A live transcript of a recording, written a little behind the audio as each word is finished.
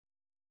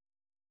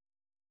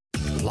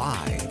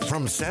Live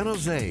from San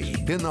Jose,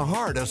 in the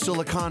heart of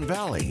Silicon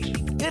Valley,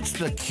 it's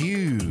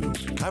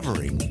theCUBE,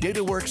 covering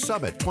DataWorks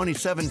Summit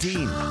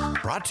 2017.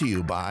 Brought to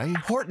you by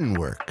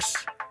Hortonworks.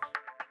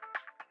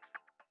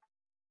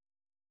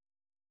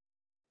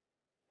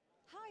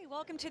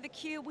 Welcome to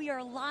theCUBE. We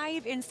are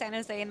live in San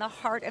Jose in the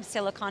heart of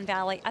Silicon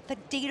Valley at the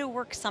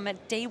DataWorks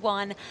Summit, day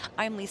one.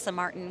 I'm Lisa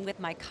Martin with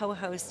my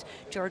co-host,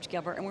 George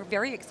Gilbert, and we're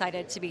very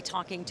excited to be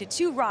talking to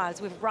two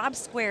Robs. We have Rob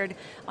Squared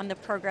on the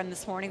program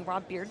this morning,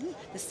 Rob Bearden,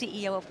 the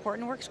CEO of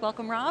Hortonworks.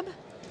 Welcome, Rob.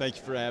 Thank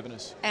you for having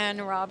us.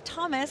 And Rob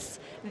Thomas,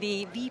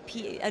 the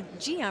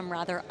GM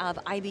rather, of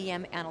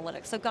IBM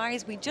Analytics. So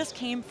guys, we just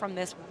came from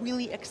this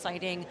really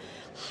exciting,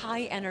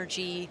 high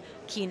energy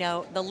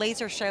keynote. The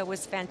laser show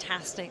was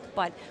fantastic,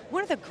 but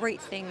one of the great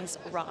things,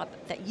 Rob,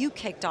 that you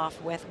kicked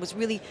off with was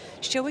really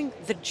showing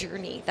the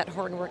journey that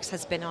Hortonworks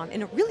has been on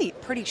in a really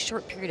pretty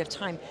short period of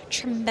time,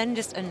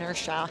 tremendous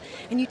inertia.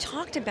 And you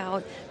talked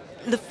about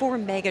the 4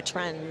 mega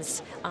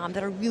trends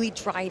that are really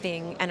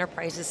driving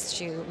enterprises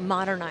to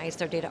modernize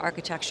their data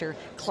architecture: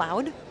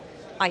 cloud,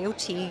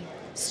 IoT,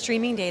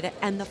 streaming data,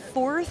 and the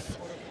fourth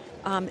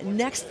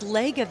next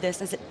leg of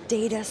this is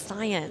data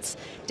science.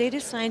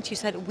 Data science, you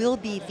said, will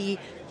be the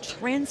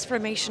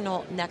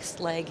transformational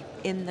next leg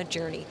in the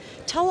journey.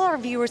 Tell our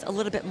viewers a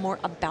little bit more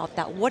about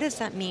that. What does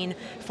that mean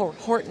for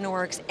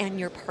Hortonworks and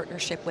your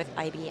partnership with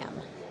IBM?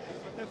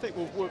 I think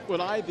what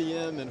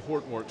IBM and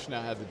Hortonworks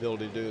now have the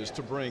ability to do is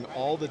to bring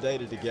all the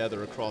data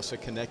together across a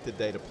connected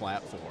data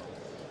platform.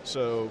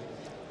 So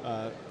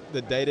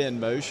the data in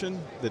motion,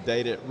 the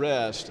data at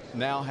rest,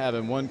 now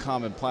having one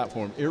common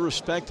platform,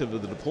 irrespective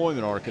of the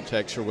deployment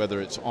architecture, whether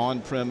it's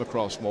on-prem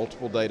across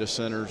multiple data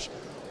centers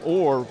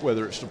or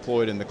whether it's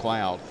deployed in the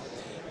cloud.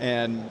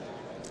 And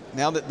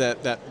now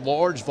that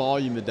large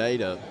volume of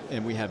data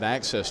and we have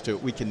access to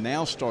it, we can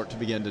now start to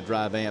begin to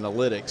drive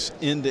analytics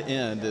end to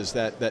end as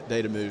that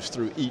data moves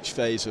through each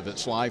phase of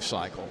its life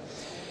cycle.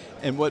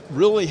 And what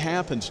really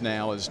happens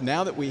now is,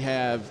 now that we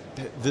have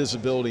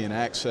visibility and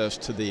access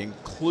to the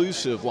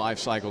inclusive life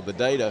cycle of the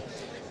data,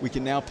 we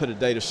can now put a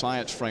data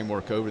science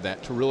framework over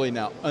that to really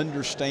now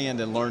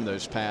understand and learn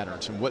those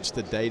patterns. And what's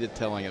the data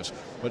telling us?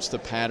 What's the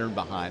pattern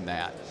behind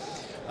that?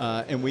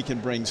 And we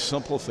can bring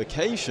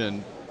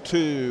simplification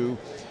to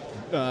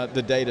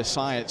the data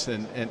science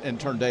and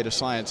turn data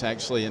science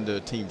actually into a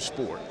team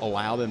sport.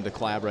 Allow them to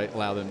collaborate,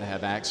 allow them to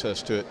have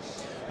access to it,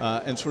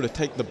 and sort of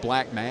take the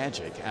black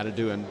magic out of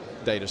doing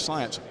data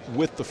science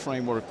with the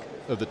framework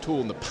of the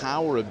tool and the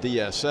power of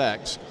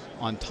DSX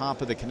on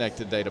top of the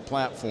connected data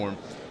platform.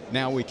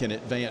 Now we can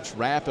advance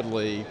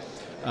rapidly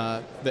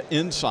the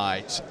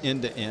insights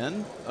end to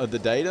end of the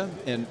data,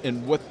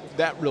 and what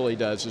that really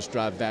does is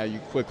drive value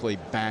quickly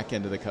back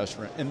into the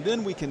customer. And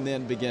then we can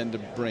then begin to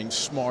bring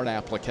smart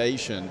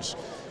applications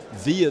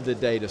via the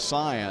data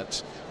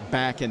science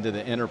back into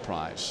the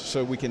enterprise.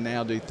 So we can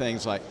now do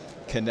things like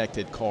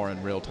connected car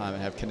in real time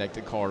and have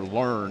connected car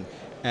learn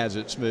as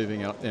it's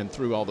moving up and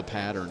through all the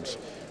patterns.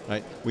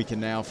 Right? We can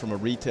now, from a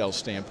retail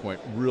standpoint,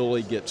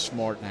 really get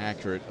smart and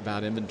accurate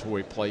about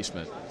inventory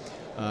placement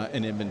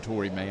and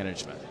inventory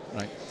management.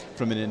 Right?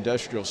 From an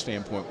industrial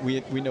standpoint,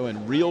 we know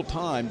in real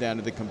time, down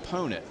to the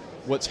component,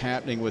 what's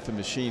happening with the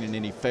machine and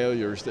any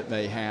failures that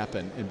may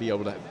happen, and be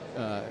able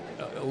to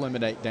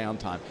eliminate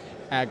downtime.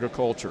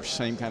 Agriculture,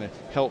 same kind of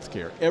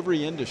healthcare.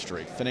 Every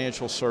industry,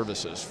 financial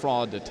services,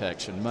 fraud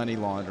detection, money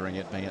laundering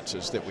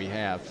advances that we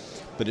have,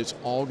 but it's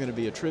all going to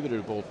be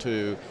attributable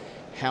to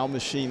how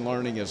machine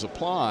learning is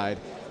applied,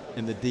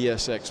 and the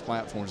DSX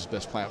platform is the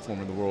best platform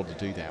in the world to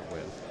do that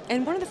with.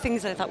 And one of the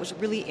things that I thought was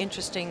really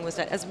interesting was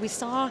that as we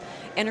saw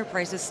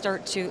enterprises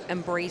start to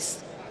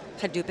embrace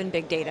Hadoop and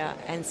big data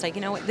and say,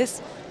 you know what,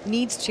 this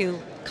needs to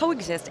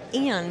coexist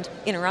and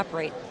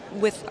interoperate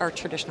with our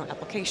traditional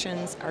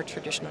applications, our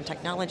traditional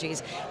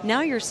technologies.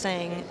 Now you're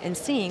saying and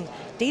seeing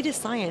data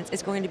science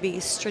is going to be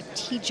a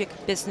strategic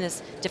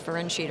business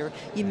differentiator.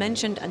 You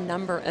mentioned a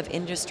number of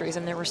industries,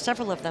 and there were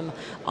several of them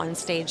on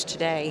stage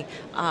today.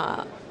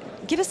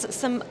 Give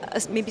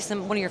us maybe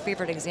one of your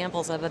favorite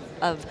examples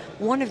of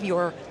one of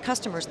your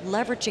customers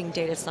leveraging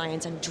data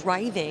science and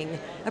driving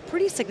a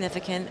pretty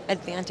significant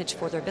advantage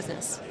for their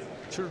business.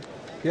 Sure.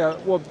 Yeah,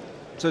 well,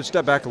 so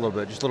step back a little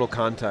bit, just a little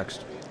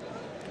context.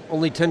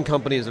 Only 10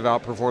 companies have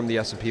outperformed the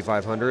S&P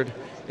 500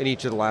 in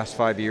each of the last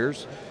 5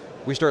 years.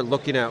 We start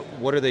looking at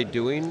what are they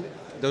doing.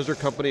 Those are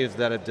companies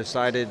that have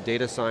decided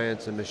data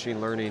science and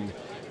machine learning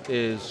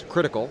is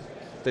critical.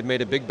 They've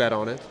made a big bet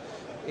on it,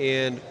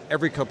 and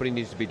every company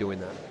needs to be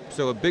doing that.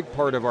 So a big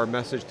part of our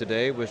message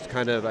today was to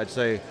kind of, I'd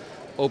say,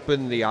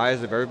 open the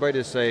eyes of everybody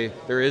to say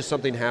there is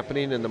something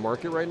happening in the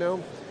market right now,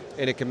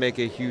 and it can make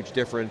a huge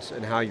difference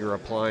in how you're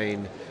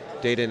applying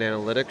data and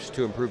analytics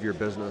to improve your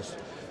business.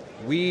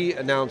 We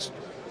announced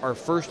our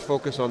first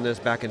focus on this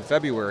back in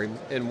February,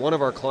 and one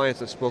of our clients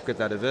that spoke at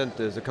that event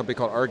is a company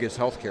called Argus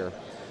Healthcare.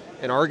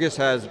 And Argus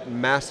has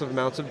massive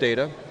amounts of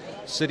data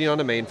sitting on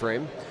a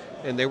mainframe,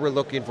 and they were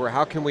looking for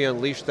how can we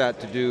unleash that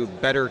to do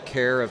better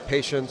care of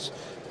patients,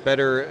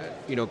 better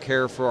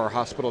care for our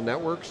hospital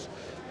networks.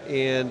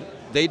 And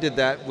they did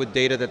that with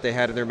data that they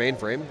had in their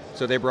mainframe.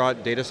 So they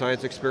brought data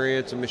science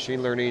experience and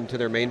machine learning to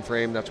their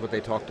mainframe. That's what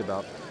they talked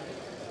about.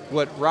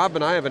 What Rob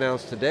and I have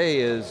announced today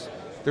is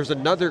there's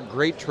another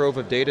great trove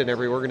of data in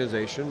every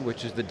organization,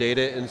 which is the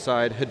data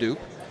inside Hadoop.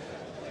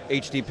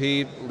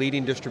 HDP,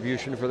 leading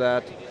distribution for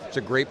that. It's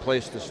a great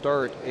place to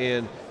start.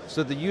 And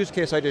so the use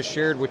case I just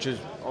shared, which is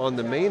on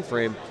the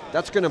mainframe,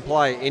 that's going to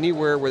apply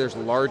anywhere where there's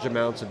large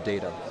amounts of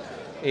data.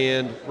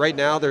 And right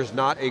now there's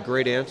not a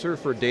great answer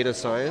for data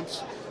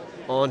science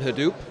on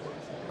Hadoop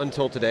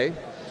until today,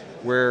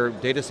 where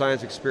data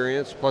science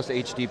experience plus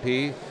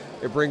HDP,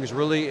 it brings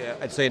really,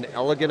 I'd say, an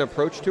elegant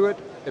approach to it.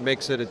 It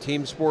makes it a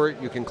team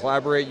sport. You can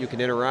collaborate, you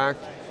can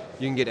interact,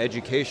 you can get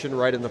education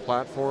right in the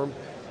platform.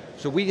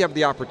 So we have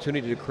the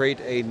opportunity to create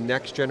a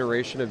next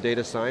generation of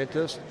data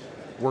scientists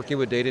working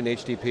with data in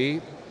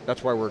HDP.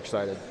 That's why we're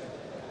excited.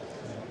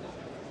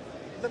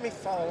 Let me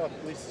follow up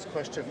Lisa's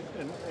question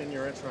and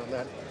your answer on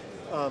that.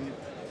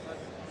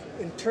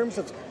 In terms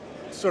of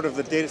sort of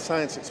the data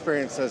science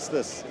experience as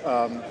this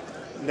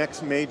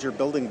next major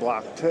building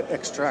block to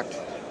extract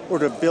or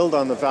to build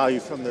on the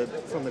value from the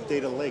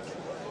data lake,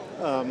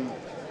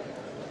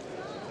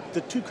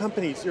 the two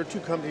companies, your two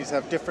companies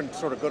have different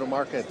sort of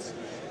go-to-markets,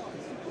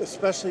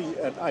 especially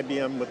at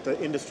IBM with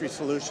the industry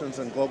solutions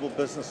and global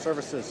business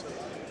services.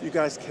 You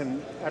guys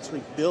can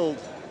actually build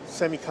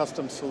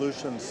semi-custom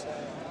solutions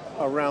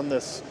around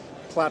this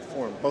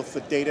platform, both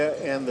the data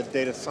and the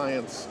data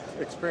science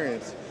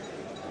experience.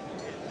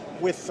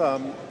 With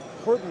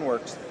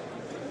Hortonworks,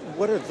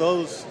 what are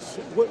those?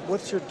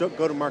 What's your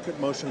go-to-market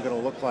motion going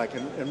to look like,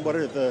 and what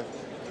are the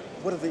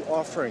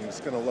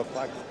offerings going to look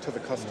like to the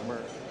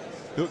customer?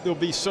 There'll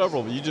be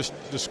several. You just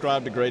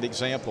described a great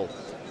example.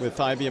 With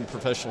IBM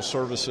Professional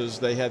Services,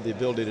 they had the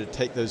ability to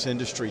take those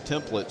industry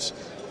templates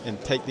and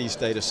take these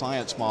data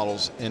science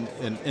models and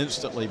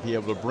instantly be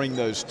able to bring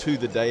those to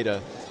the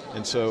data.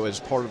 And so as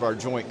part of our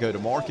joint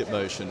go-to-market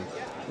motion,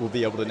 we'll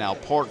be able to now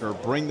partner,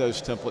 bring those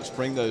templates,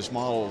 bring those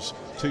models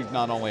to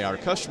not only our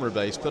customer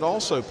base, but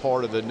also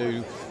part of the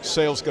new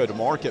sales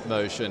go-to-market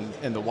motion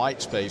in the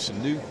white space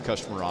and new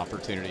customer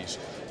opportunities.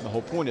 And the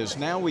whole point is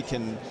now we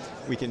can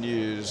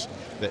use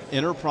the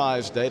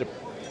enterprise data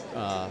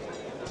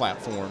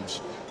platforms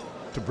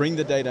to bring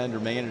the data under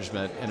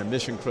management in a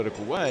mission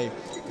critical way,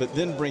 but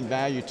then bring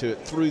value to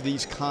it through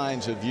these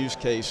kinds of use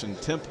case and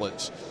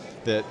templates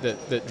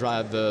that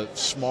drive the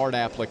smart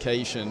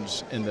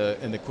applications and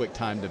the quick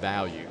time to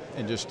value,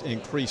 and just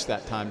increase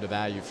that time to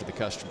value for the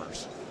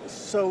customers.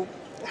 So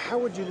how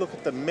would you look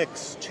at the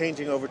mix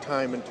changing over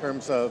time in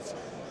terms of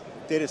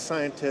data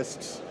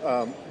scientists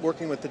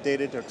working with the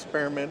data to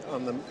experiment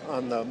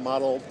on the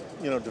model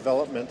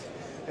development,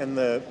 and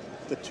the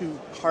two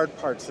hard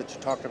parts that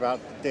you talked about,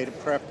 data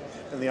prep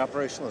and the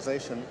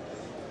operationalization?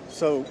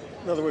 So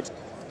in other words,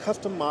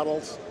 custom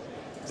models,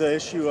 the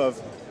issue of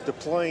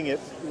deploying it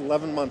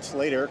 11 months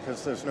later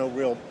because there's no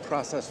real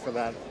process for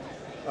that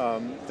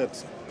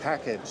that's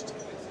packaged,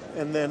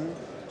 and then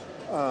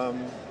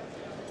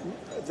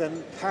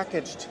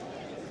packaged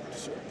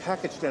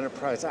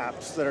enterprise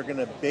apps that are going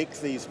to bake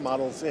these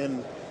models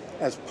in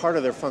as part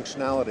of their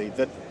functionality,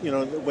 that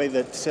the way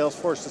that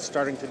Salesforce is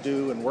starting to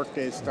do and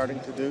Workday is starting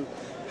to do.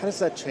 How does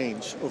that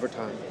change over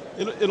time?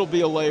 It'll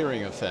be a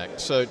layering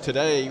effect. So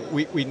today,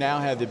 we now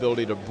have the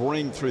ability to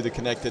bring through the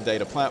connected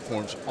data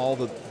platforms all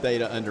the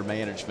data under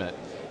management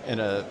in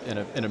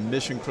a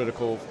mission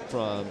critical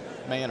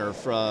manner,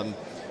 from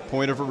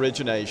point of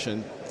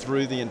origination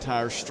through the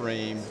entire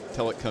stream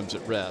till it comes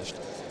at rest.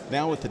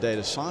 Now with the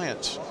data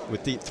science,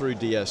 through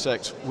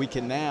DSX, we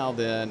can now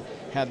then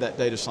have that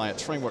data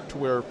science framework to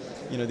where,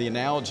 the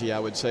analogy I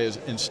would say is,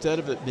 instead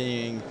of it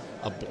being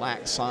a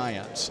black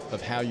science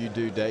of how you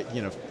do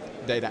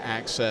data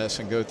access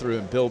and go through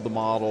and build the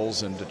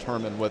models and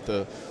determine what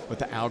the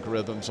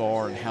algorithms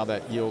are and how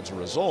that yields a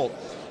result,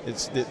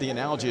 it's the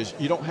analogy is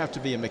you don't have to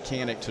be a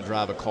mechanic to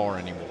drive a car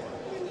anymore,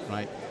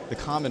 right? The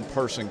common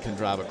person can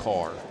drive a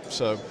car.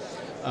 So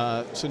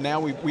now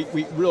we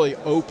really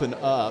open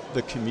up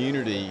the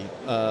community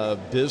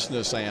of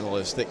business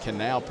analysts that can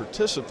now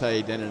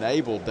participate and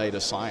enable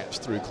data science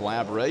through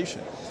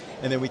collaboration.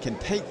 And then we can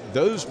take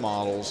those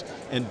models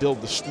and build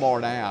the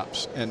smart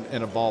apps and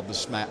evolve the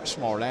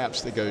smart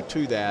apps that go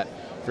to that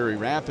very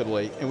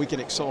rapidly. And we can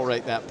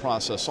accelerate that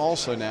process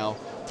also now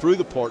through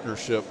the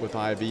partnership with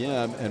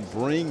IBM and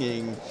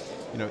bringing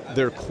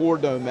their core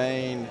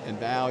domain and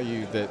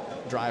value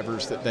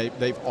drivers that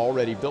they've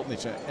already built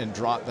and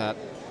drop that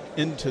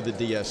into the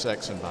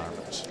DSX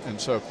environments.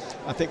 And so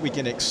I think we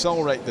can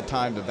accelerate the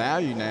time to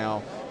value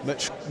now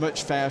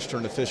much faster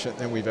and efficient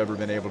than we've ever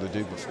been able to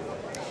do before.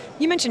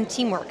 You mentioned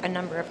teamwork a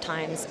number of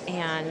times,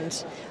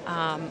 and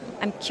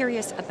I'm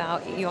curious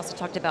about, you also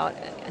talked about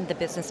the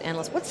business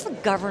analyst. What's the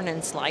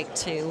governance like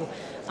to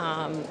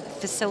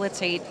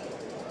facilitate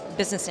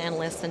business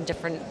analysts and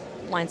different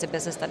lines of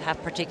business that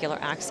have particular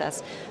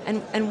access?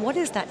 And what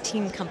is that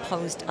team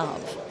composed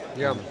of?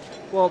 Yeah,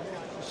 well,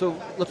 so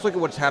let's look at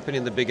what's happening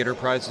in the big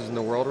enterprises in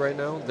the world right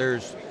now.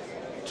 There's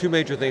two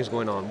major things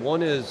going on.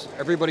 One is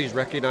everybody's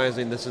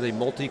recognizing this is a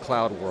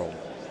multi-cloud world.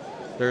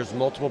 There's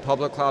multiple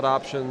public cloud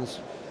options.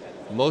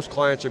 Most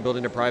clients are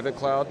building a private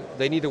cloud.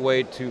 They need a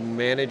way to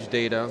manage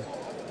data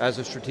as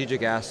a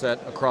strategic asset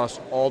across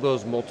all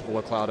those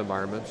multiple cloud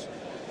environments.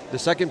 The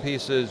second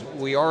piece is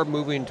we are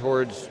moving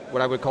towards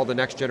what I would call the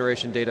next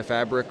generation data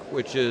fabric,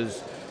 which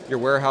is your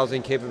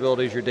warehousing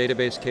capabilities, your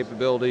database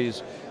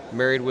capabilities,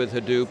 married with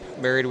Hadoop,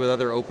 married with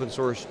other open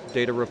source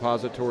data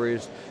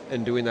repositories,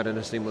 and doing that in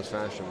a seamless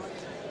fashion.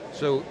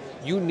 So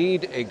you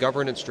need a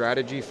governance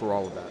strategy for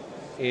all of that.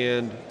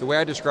 And the way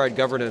I describe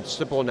governance,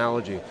 simple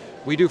analogy,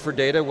 we do for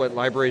data what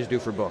libraries do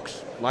for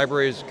books.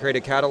 Libraries create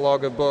a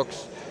catalog of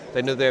books,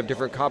 they know they have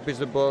different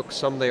copies of books,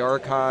 some they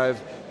archive,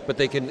 but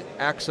they can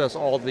access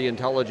all of the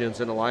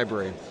intelligence in a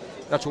library.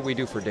 That's what we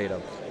do for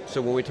data.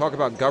 So when we talk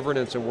about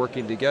governance and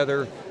working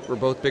together, we're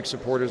both big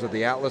supporters of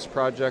the Atlas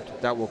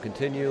project, that will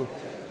continue.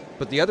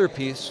 But the other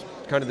piece,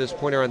 kind of this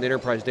point around the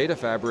enterprise data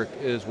fabric,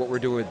 is what we're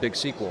doing with Big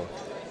SQL.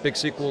 Big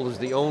SQL is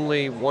the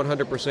only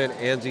 100%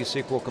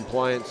 ANSI SQL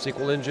compliant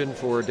SQL engine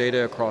for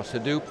data across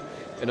Hadoop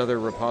and other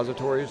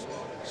repositories.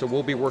 So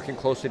we'll be working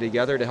closely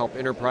together to help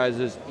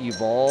enterprises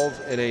evolve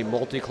in a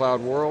multi-cloud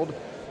world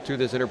to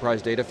this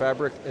enterprise data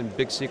fabric, and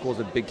Big SQL is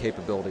a big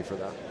capability for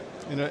that.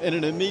 And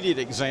an immediate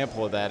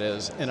example of that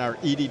is in our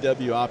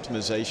EDW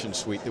optimization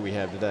suite that we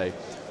have today,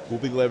 we'll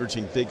be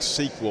leveraging Big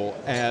SQL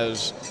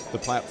as the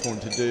platform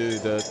to do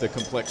the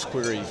complex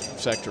query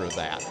sector of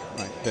that,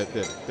 right?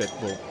 That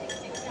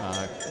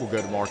we'll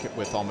go to market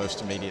with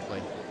almost immediately.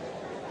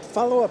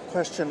 Follow-up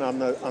question on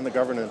the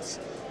governance.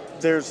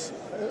 There's,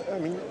 I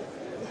mean,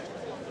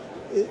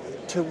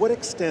 to what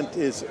extent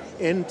is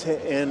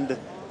end-to-end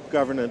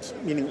governance,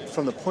 meaning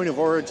from the point of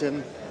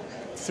origin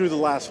through the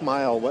last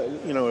mile,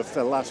 if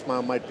the last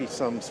mile might be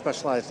some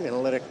specialized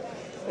analytic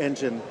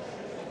engine,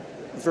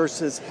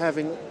 versus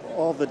having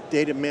all the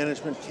data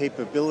management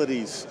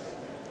capabilities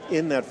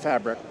in that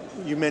fabric?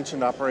 You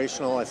mentioned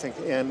operational, I think,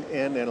 and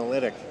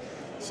analytic.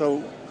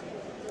 So,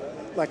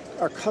 like,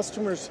 are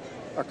customers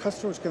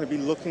going to be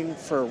looking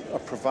for a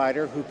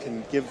provider who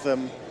can give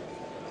them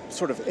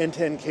sort of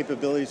end-to-end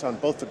capabilities on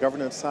both the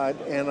governance side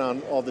and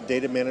on all the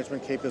data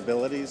management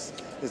capabilities?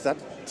 Is that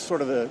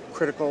sort of a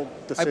critical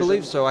decision? I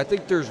believe so. I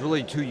think there's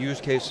really two use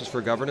cases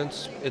for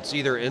governance. It's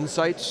either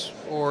insights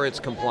or it's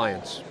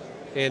compliance.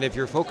 And if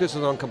your focus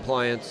is on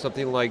compliance,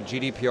 something like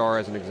GDPR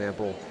as an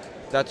example,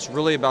 that's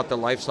really about the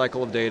life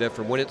cycle of data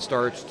from when it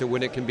starts to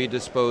when it can be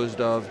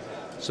disposed of.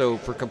 So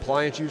for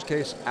compliance use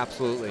case,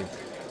 absolutely.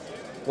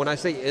 When I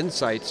say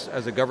insights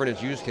as a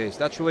governance use case,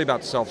 that's really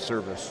about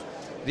self-service.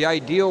 The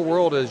ideal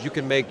world is you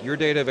can make your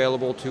data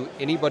available to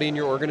anybody in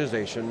your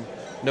organization,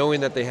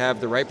 knowing that they have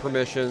the right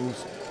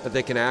permissions, that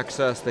they can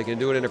access, they can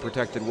do it in a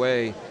protected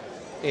way,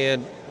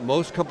 and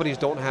most companies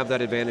don't have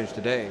that advantage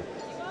today.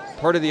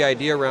 Part of the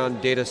idea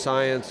around data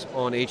science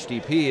on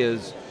HDP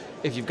is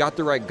if you've got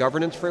the right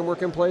governance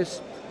framework in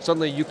place,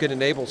 suddenly you can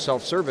enable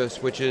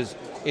self-service, which is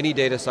any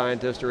data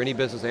scientist or any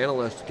business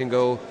analyst can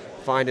go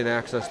find and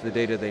access the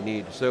data they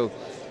need. So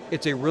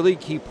it's a really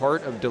key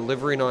part of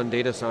delivering on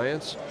data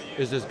science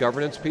is this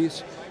governance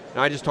piece. And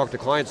I just talk to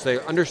clients, say,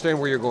 understand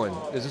where you're going.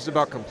 Is this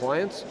about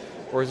compliance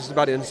or is this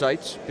about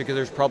insights? Because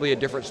there's probably a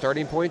different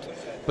starting point,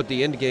 but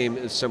the end game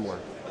is similar.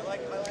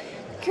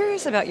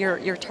 Curious about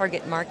your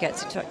target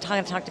markets. You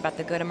talked about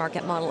the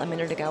go-to-market model a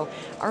minute ago.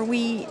 Are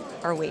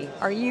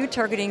you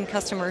targeting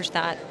customers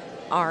that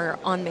are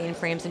on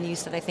mainframes? And you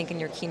said, I think in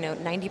your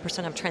keynote,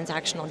 90% of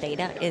transactional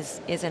data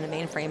is in a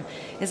mainframe.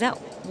 Is that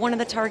one of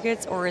the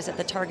targets, or is it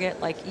the target,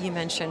 like you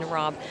mentioned,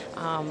 Rob,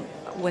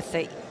 with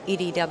the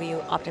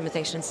EDW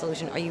optimization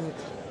solution? Are you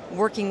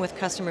working with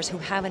customers who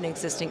have an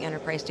existing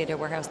enterprise data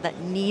warehouse that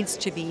needs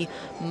to be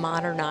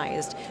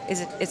modernized?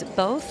 Is it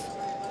both?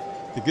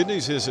 The good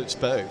news is it's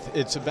both.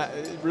 It's about,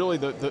 really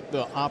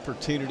the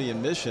opportunity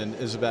and mission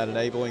is about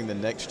enabling the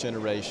next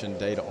generation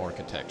data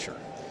architecture.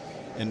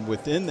 And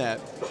within that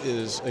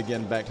is,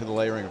 again, back to the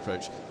layering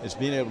approach, is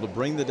being able to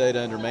bring the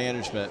data under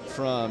management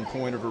from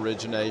point of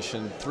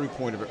origination through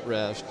point of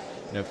rest.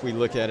 If we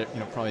look at it,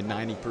 probably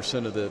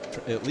 90% of the,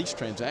 at least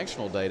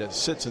transactional data,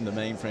 sits in the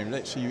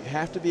mainframe. So you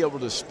have to be able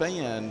to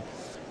span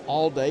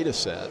all data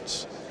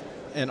sets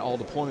and all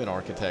deployment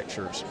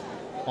architectures,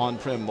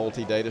 on-prem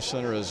multi-data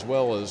center as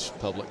well as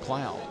public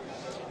cloud.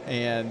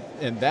 And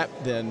that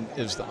then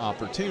is the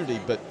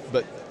opportunity, but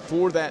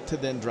for that to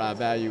then drive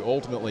value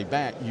ultimately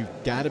back, you've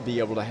got to be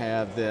able to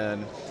have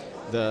then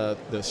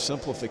the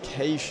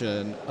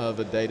simplification of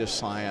a data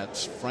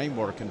science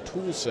framework and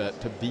tool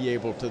set to be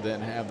able to then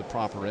have the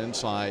proper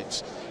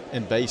insights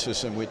and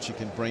basis in which you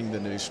can bring the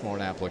new smart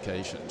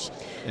applications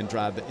and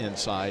drive the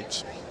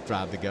insights,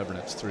 drive the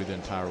governance through the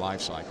entire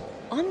life cycle.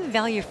 On the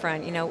value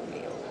front,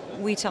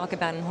 we talk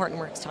about, and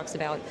Hortonworks talks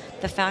about,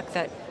 the fact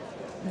that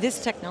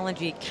this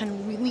technology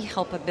can really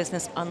help a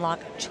business unlock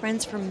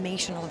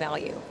transformational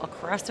value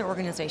across their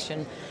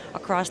organization,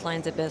 across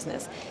lines of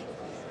business.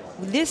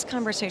 This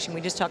conversation, we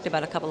just talked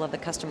about a couple of the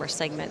customer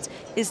segments.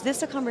 Is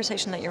this a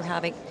conversation that you're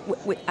having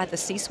at the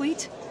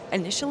C-suite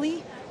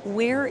initially,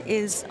 where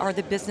are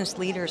the business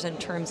leaders in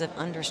terms of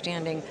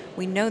understanding,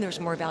 we know there's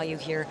more value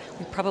here,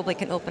 we probably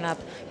can open up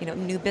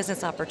new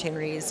business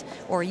opportunities,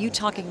 or are you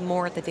talking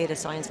more at the data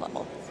science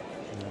level?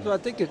 So I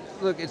think,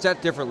 it's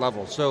at different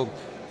levels. So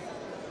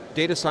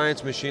data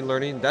science, machine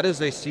learning, that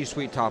is a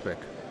C-suite topic.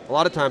 A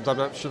lot of times I'm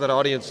not sure that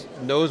audience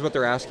knows what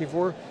they're asking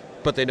for,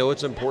 but they know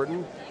it's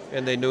important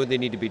and they know they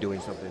need to be doing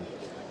something.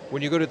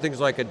 When you go to things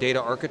like a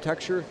data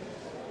architecture,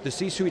 the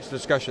C-suite's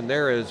discussion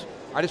there is,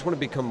 I just want to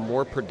become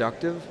more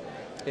productive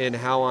in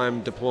how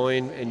I'm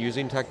deploying and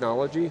using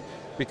technology,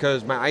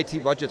 because my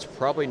IT budget's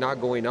probably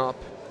not going up.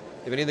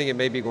 If anything, it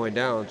may be going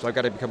down, so I've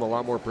got to become a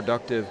lot more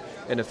productive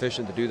and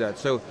efficient to do that.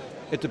 So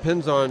it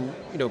depends on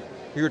who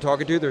you're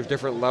talking to, there's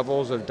different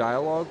levels of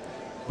dialogue,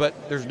 but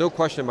there's no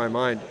question in my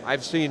mind.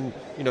 I've seen,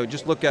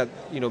 just look at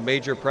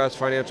major press,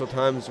 Financial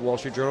Times, Wall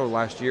Street Journal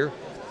last year,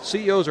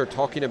 CEOs are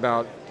talking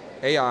about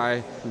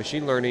AI,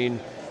 machine learning,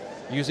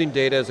 using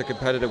data as a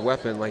competitive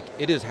weapon. Like,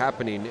 it is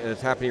happening, and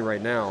it's happening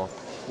right now.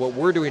 What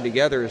we're doing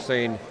together is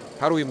saying,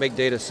 how do we make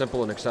data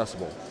simple and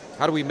accessible?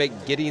 How do we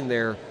make getting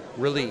there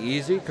really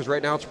easy? Because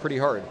right now it's pretty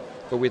hard.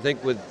 But we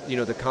think with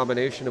the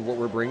combination of what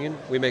we're bringing,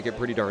 we make it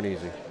pretty darn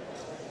easy.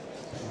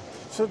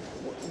 So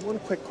one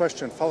quick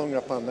question following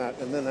up on that,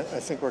 and then I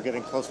think we're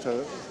getting close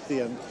to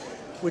the end,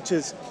 which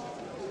is,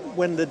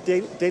 when the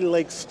data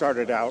lake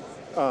started out,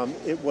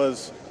 it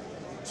was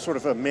sort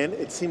of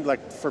it seemed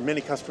like for many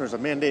customers a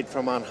mandate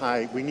from on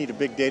high, we need a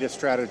big data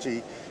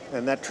strategy,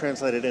 and that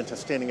translated into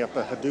standing up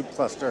a Hadoop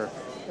cluster,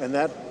 and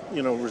that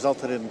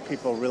resulted in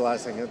people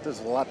realizing that there's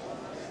a lot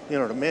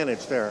to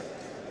manage there.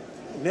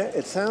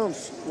 It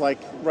sounds like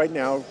right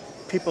now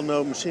people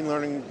know machine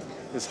learning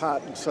is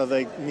hot, and so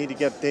they need to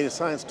get data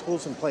science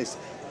tools in place.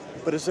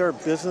 But is there a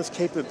business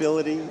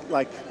capability,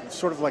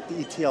 sort of like the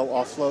ETL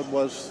offload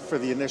was for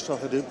the initial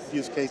Hadoop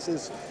use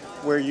cases,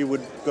 where you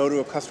would go to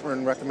a customer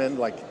and recommend,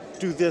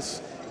 do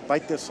this,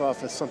 bite this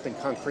off as something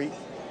concrete?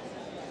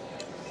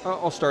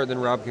 I'll start, then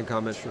Rob can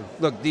comment. Sure.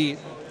 Look, the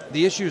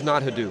issue is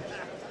not Hadoop.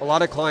 A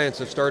lot of clients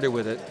have started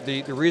with it.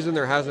 The reason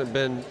there hasn't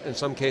been, in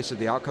some cases,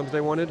 the outcomes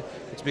they wanted,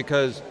 it's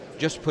because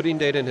just putting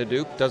data in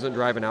Hadoop doesn't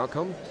drive an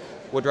outcome.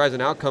 What drives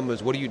an outcome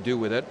is, what do you do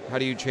with it? How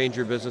do you change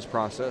your business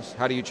process?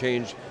 How do you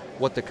change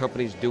what the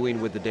company's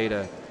doing with the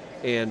data?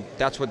 And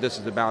that's what this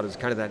is about, is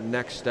kind of that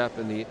next step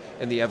in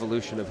the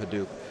evolution of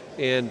Hadoop.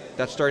 And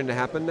that's starting to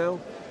happen now.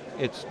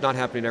 It's not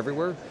happening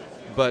everywhere,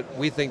 but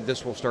we think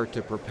this will start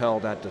to propel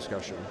that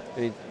discussion.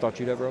 Any thoughts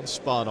you'd have, Rob?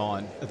 Spot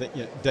on. I think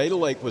Data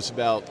Lake was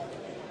about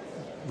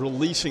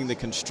releasing the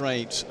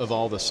constraints of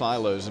all the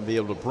silos and be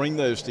able to bring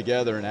those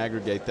together and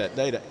aggregate that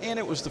data. And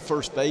it was the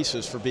first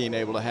basis for being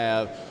able to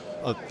have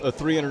a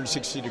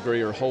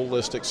 360-degree or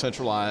holistic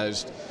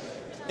centralized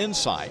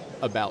insight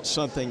about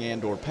something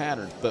and or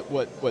patterns. But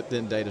what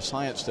then data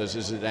science does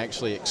is it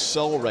actually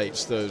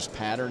accelerates those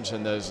patterns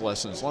and those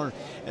lessons learned,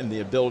 and the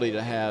ability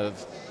to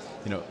have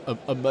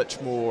a much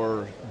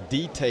more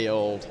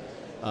detailed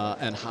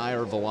and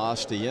higher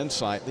velocity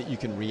insight that you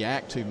can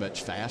react to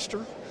much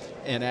faster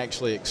and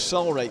actually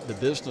accelerate the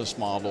business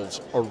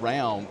models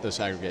around this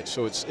aggregate.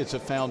 So it's a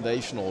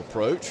foundational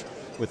approach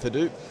with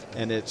Hadoop,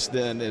 and it's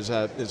then, as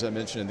I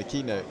mentioned in the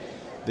keynote,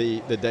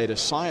 the data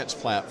science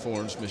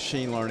platforms,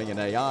 machine learning and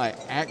AI,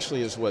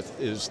 actually is what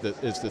is the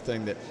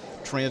thing that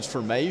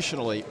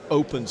transformationally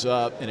opens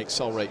up and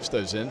accelerates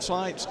those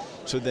insights,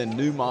 so then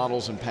new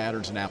models and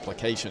patterns and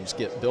applications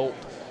get built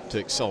to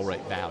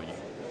accelerate value.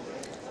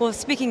 Well,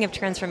 speaking of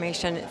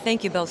transformation,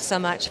 thank you both so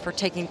much for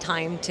taking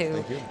time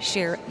to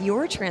share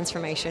your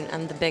transformation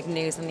and the big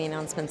news and the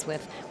announcements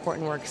with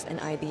Hortonworks and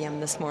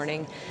IBM this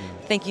morning.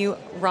 Thank you,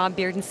 Rob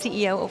Bearden,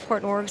 CEO of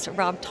Hortonworks,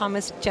 Rob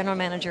Thomas, General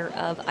Manager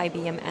of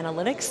IBM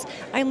Analytics.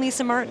 I'm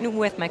Lisa Martin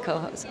with my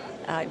co-host,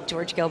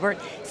 George Gilbert.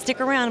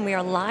 Stick around, we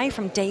are live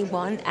from day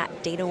one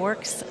at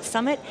DataWorks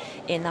Summit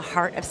in the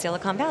heart of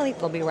Silicon Valley.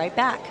 We'll be right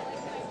back.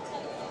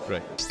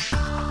 Great.